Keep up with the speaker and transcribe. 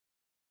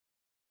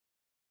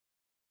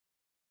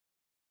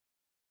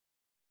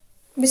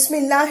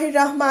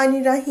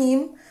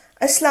बिस्मिल्लाहिर्रहमानिर्रहीम।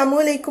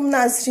 अस्सलामुअलैकुम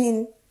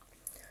नाजरीन।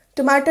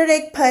 टमाटर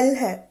एक फल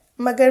है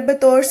मगर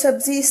बतौर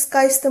सब्ज़ी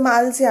इसका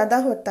इस्तेमाल ज़्यादा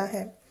होता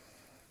है।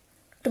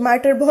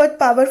 टमाटर बहुत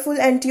पावरफुल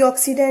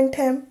एंटीऑक्सीडेंट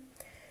है।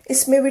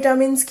 इसमें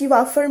विटामिन्स की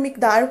वाफर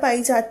मिकदार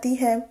पाई जाती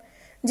है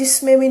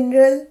जिसमें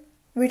मिनरल,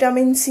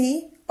 विटामिन सी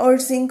और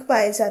जिंक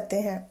पाए जाते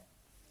हैं।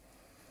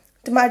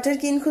 टमाटर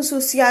की इन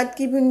खुसूसियात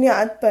की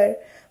बुनियाद पर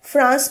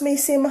फ्रांस में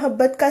इसे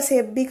मोहब्बत का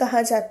सेब भी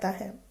कहा जाता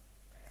है।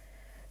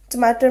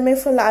 टमाटर में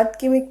फलाद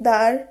की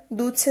मिकदार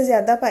दूध से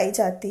ज़्यादा पाई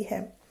जाती है।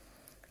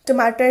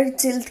 टमाटर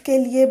जिल्द के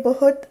लिए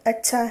बहुत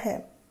अच्छा है।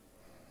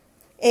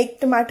 एक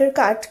टमाटर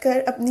काटकर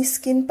अपनी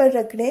स्किन पर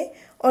रगड़ें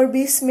और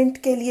 20 मिनट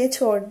के लिए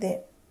छोड़ दें,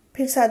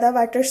 फिर सादा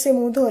वाटर से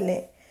मुंह धो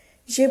लें।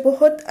 ये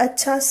बहुत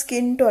अच्छा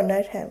स्किन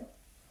टोनर है।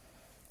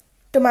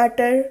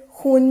 टमाटर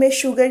खून में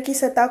शुगर की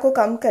सतह को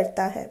कम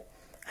करता है,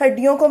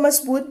 हड्डियों को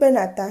मजबूत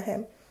बनाता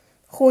है,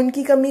 खून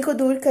की कमी को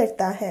दूर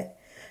करता है।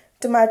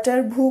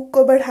 टमाटर भूख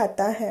को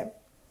बढ़ाता है।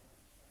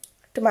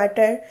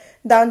 टमाटर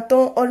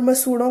दांतों और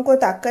मसूड़ों को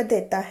ताकत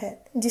देता है,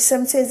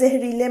 जिस्म से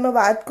जहरीले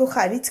मवाद को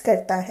खारिज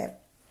करता है।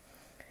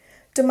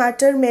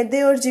 टमाटर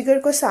मैदे और जिगर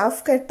को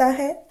साफ करता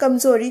है,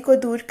 कमज़ोरी को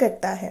दूर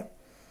करता है।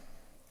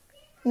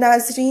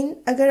 नाजरीन,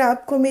 अगर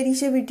आपको मेरी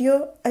ये वीडियो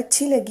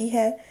अच्छी लगी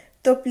है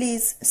तो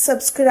प्लीज़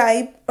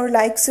सब्सक्राइब और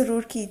लाइक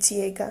ज़रूर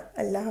कीजिएगा।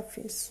 अल्लाह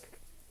हाफिज़।